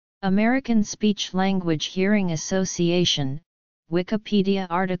American Speech Language Hearing Association, Wikipedia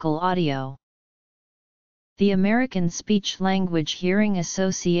article audio. The American Speech Language Hearing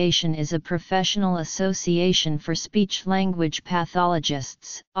Association is a professional association for speech-language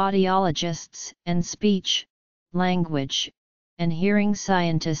pathologists, audiologists, and speech, language, and hearing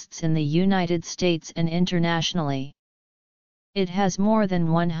scientists in the United States and internationally. It has more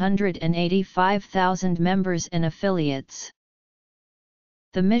than 185,000 members and affiliates.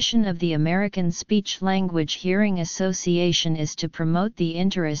 The mission of the American Speech Language Hearing Association is to promote the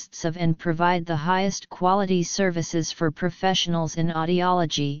interests of and provide the highest quality services for professionals in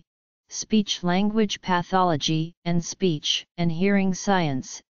audiology, speech-language pathology, and speech and hearing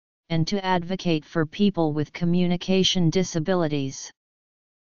science, and to advocate for people with communication disabilities.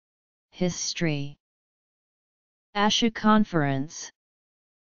 History. ASHA Conference.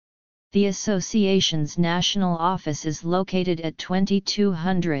 The association's national office is located at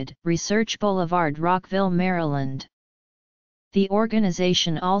 2200 Research Boulevard, Rockville, Maryland. The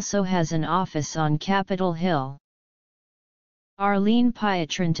organization also has an office on Capitol Hill. Arlene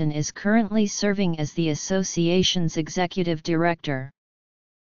Pietranton is currently serving as the association's executive director.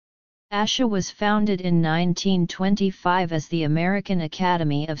 ASHA was founded in 1925 as the American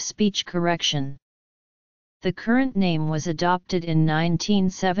Academy of Speech Correction. The current name was adopted in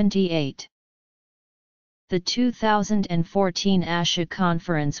 1978. The 2014 ASHA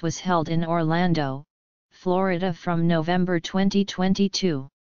conference was held in Orlando, Florida from November 2022.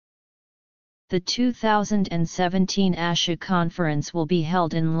 The 2017 ASHA conference will be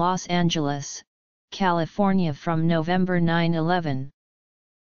held in Los Angeles, California from November 9–11.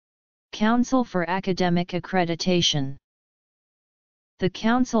 Council for Academic Accreditation. The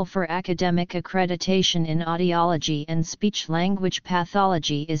Council for Academic Accreditation in Audiology and Speech-Language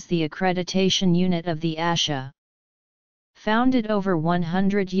Pathology is the accreditation unit of the ASHA. Founded over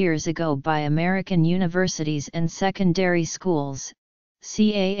 100 years ago by American universities and secondary schools,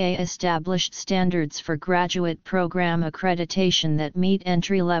 CAA established standards for graduate program accreditation that meet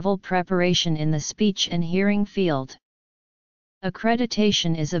entry-level preparation in the speech and hearing field.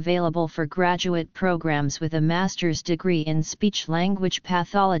 Accreditation is available for graduate programs with a master's degree in speech-language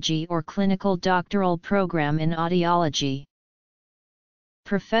pathology or clinical doctoral program in audiology.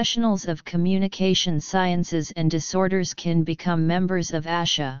 Professionals of communication sciences and disorders can become members of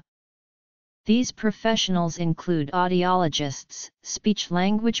ASHA. These professionals include audiologists,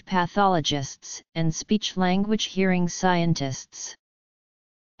 speech-language pathologists, and speech-language hearing scientists.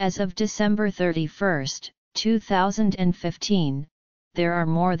 As of December 31, 2015, there are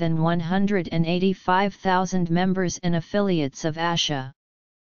more than 185,000 members and affiliates of ASHA.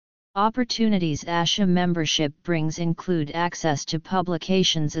 Opportunities ASHA membership brings include access to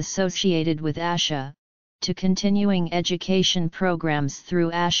publications associated with ASHA, to continuing education programs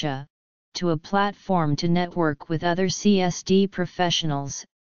through ASHA, to a platform to network with other CSD professionals,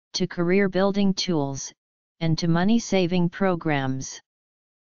 to career-building tools, and to money-saving programs.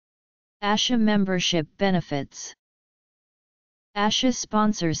 ASHA membership benefits. ASHA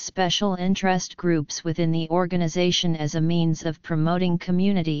sponsors special interest groups within the organization as a means of promoting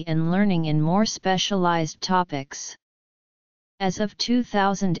community and learning in more specialized topics. As of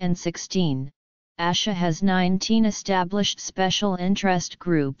 2016, ASHA has 19 established special interest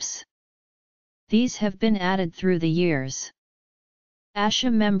groups. These have been added through the years.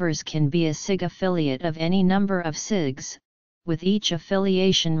 ASHA members can be a SIG affiliate of any number of SIGs, with each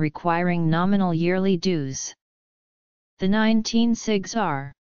affiliation requiring nominal yearly dues. The 19 SIGs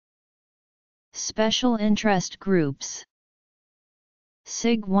are: Special Interest Groups.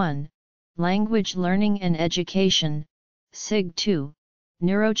 SIG 1, Language Learning and Education, SIG 2,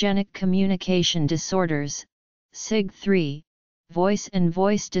 Neurogenic Communication Disorders, SIG 3, Voice and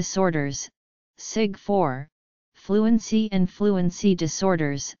Voice Disorders, SIG 4, Fluency and Fluency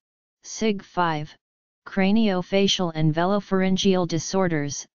Disorders, SIG 5, Craniofacial and Velopharyngeal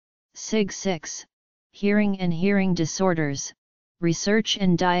Disorders, SIG 6, Hearing and Hearing Disorders, Research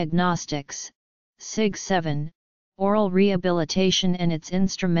and Diagnostics, SIG 7, Oral Rehabilitation and its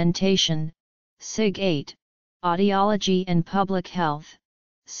Instrumentation, SIG 8, Audiology and Public Health,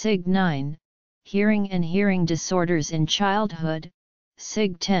 SIG 9, Hearing and Hearing Disorders in Childhood,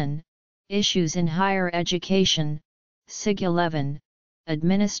 SIG 10, Issues in Higher Education, SIG 11,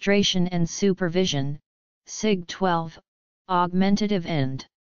 Administration and Supervision, SIG 12, Augmentative and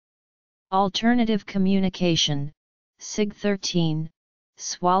Alternative Communication, SIG 13,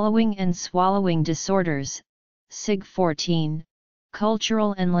 Swallowing and Swallowing Disorders, SIG 14,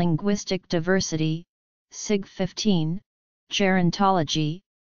 Cultural and Linguistic Diversity, SIG 15, Gerontology,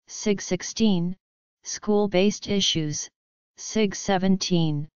 SIG 16, School-Based Issues, SIG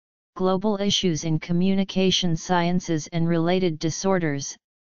 17, Global Issues in Communication Sciences and Related Disorders,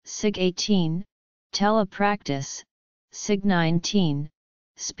 SIG 18, Telepractice, SIG 19,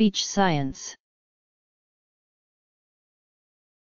 Speech Science.